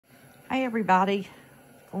Hey everybody,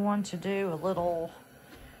 going to do a little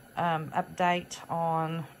update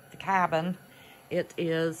on the cabin. It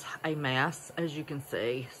is a mess, as you can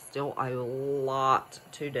see. Still a lot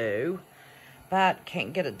to do, but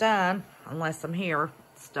can't get it done unless I'm here.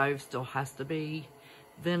 The stove still has to be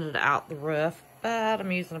vented out the roof, but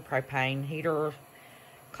I'm using a propane heater.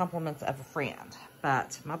 Compliments of a friend.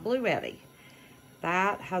 But my Bluetti,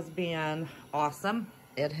 that has been awesome.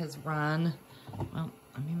 It has run, well,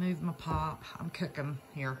 let me move my pop. I'm cooking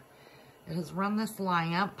here. It has run this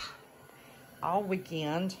lamp all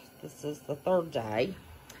weekend. This is the third day.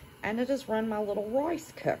 And it has run my little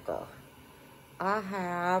rice cooker. I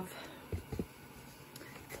have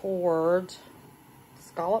poured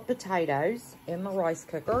scalloped potatoes in the rice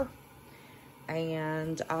cooker.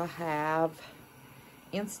 And I have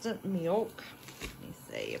instant milk. Let me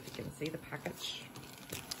see if you can see the package.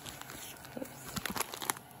 Oops.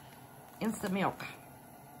 Instant milk.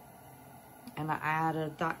 And I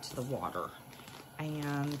added that to the water.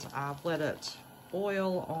 And I've let it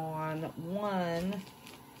boil on one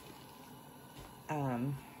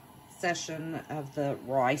session of the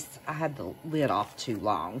rice. I had the lid off too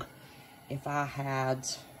long. If I had,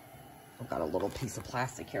 I've got a little piece of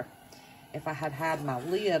plastic here. If I had had my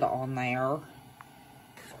lid on there,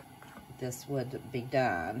 this would be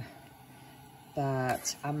done.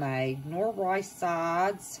 But I made nor rice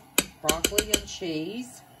sides, broccoli and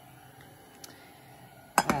cheese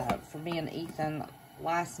for me and Ethan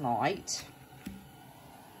last night.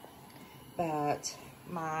 But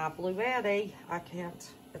my Bluetti, I can't,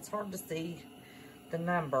 it's hard to see the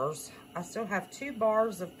numbers. I still have 2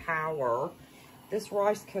 bars of power. This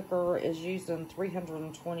rice cooker is using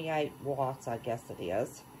 328 watts, I guess it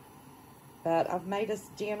is. But I've made us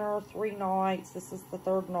dinner 3 nights. This is the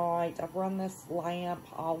 3rd night. I've run this lamp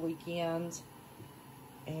all weekend.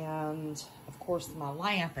 And, of course, my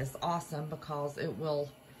lamp is awesome because it will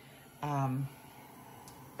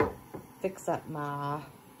fix up my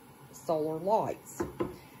solar lights.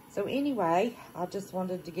 So, anyway, I just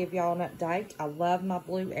wanted to give y'all an update. I love my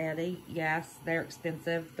Bluetti. Yes, they're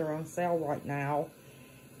expensive. They're on sale right now.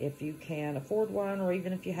 If you can afford one, or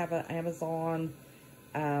even if you have an Amazon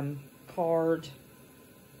charge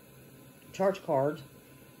card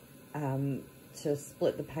to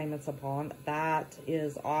split the payments upon, that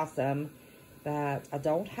is awesome. But I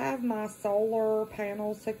don't have my solar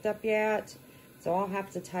panels hooked up yet, so I'll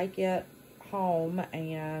have to take it home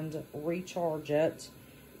and recharge it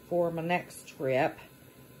for my next trip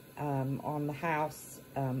on the house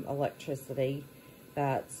electricity.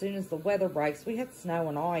 But as soon as the weather breaks, we had snow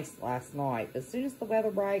and ice last night, but as soon as the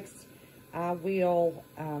weather breaks, I will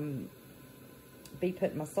be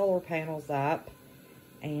putting my solar panels up,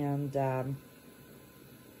 and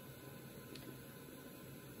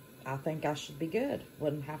I think I should be good.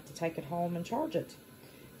 Wouldn't have to take it home and charge it.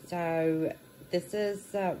 So this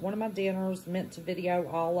is one of my dinners. Meant to video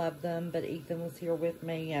all of them, but Ethan was here with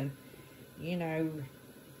me, and you know,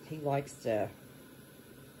 he likes to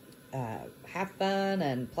have fun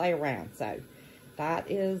and play around. So that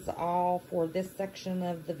is all for this section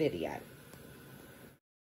of the video.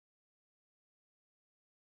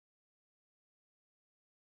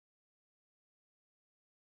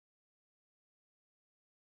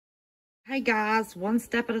 Hey guys, one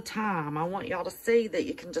step at a time. I want y'all to see that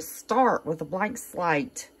you can just start with a blank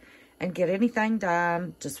slate and get anything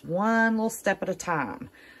done, just one little step at a time.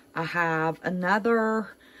 I have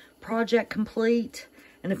another project complete,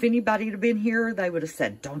 and if anybody had been here, they would have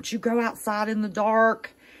said, don't you go outside in the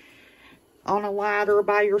dark on a ladder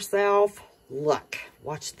by yourself. Look,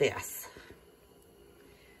 watch this.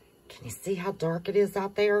 Can you see how dark it is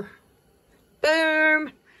out there?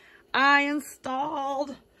 Boom! I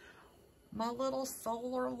installed my little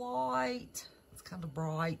solar light. It's kind of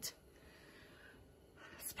bright.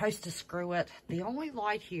 Supposed to screw it. The only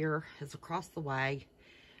light here is across the way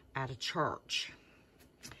at a church.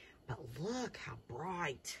 But look how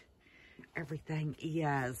bright everything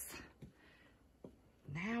is.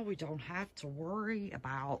 Now we don't have to worry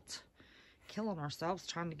about killing ourselves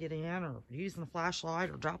trying to get in, or using a flashlight,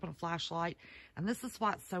 or dropping a flashlight. And this is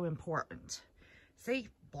why it's so important. See?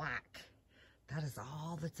 Black. That is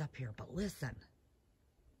all that's up here. But listen.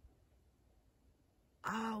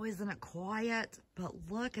 Oh, isn't it quiet? But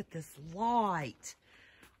look at this light.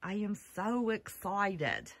 I am so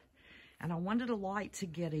excited. And I wanted a light to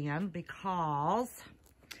get in because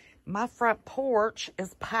my front porch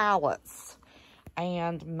is pallets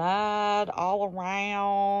and mud all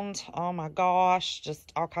around. Oh my gosh,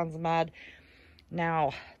 just all kinds of mud.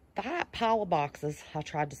 Now, that pile of boxes I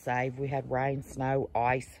tried to save. We had rain, snow,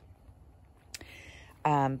 ice.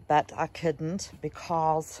 But I couldn't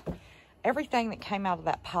because everything that came out of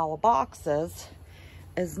that pile of boxes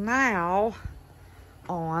is now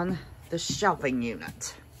on the shelving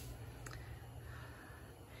unit.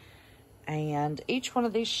 And each one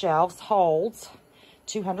of these shelves holds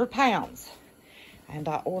 200 pounds. And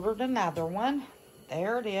I ordered another one.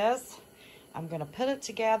 There it is. I'm going to put it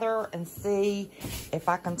together and see if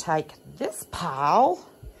I can take this pile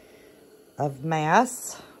of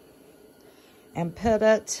mess and put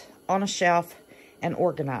it on a shelf and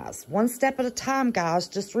organize. One step at a time, guys.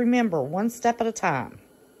 Just remember, one step at a time.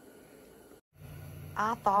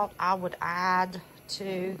 I thought I would add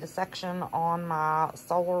to the section on my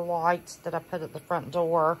solar lights that I put at the front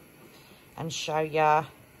door and show you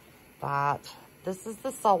that this is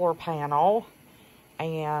the solar panel,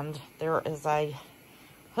 and there is a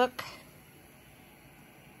hook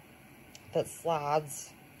that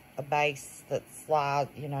slides, a base that slides,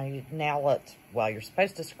 you know, you nail it. Well, you're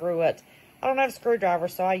supposed to screw it. I don't have a screwdriver,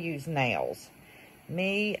 so I use nails.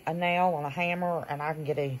 Me, a nail and a hammer, and I can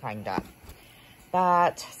get anything done.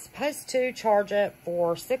 But supposed to charge it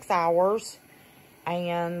for 6 hours,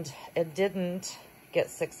 and it didn't get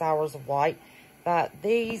 6 hours of light. But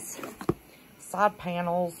these side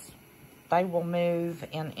panels, they will move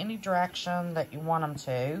in any direction that you want them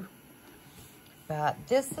to. But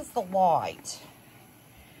this is the light.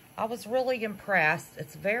 I was really impressed.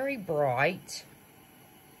 It's very bright.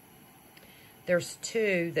 There's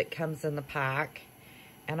 2 that comes in the pack,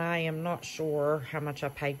 and I am not sure how much I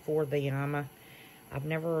paid for them. I've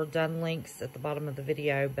never done links at the bottom of the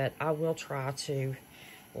video, but I will try to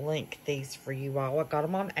link these for you all. I got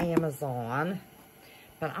them on Amazon,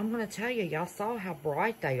 but I'm going to tell you, y'all saw how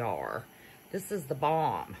bright they are. This is the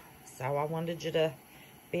bomb. So I wanted you to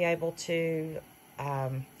be able to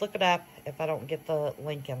look it up if I don't get the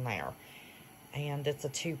link in there. And it's a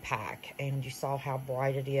 2-pack, and you saw how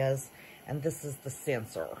bright it is. And this is the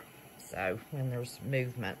sensor. So when there's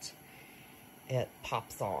movement, it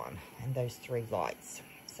pops on, and those 3 lights.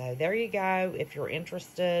 So there you go. If you're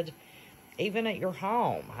interested, even at your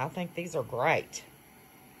home, I think these are great.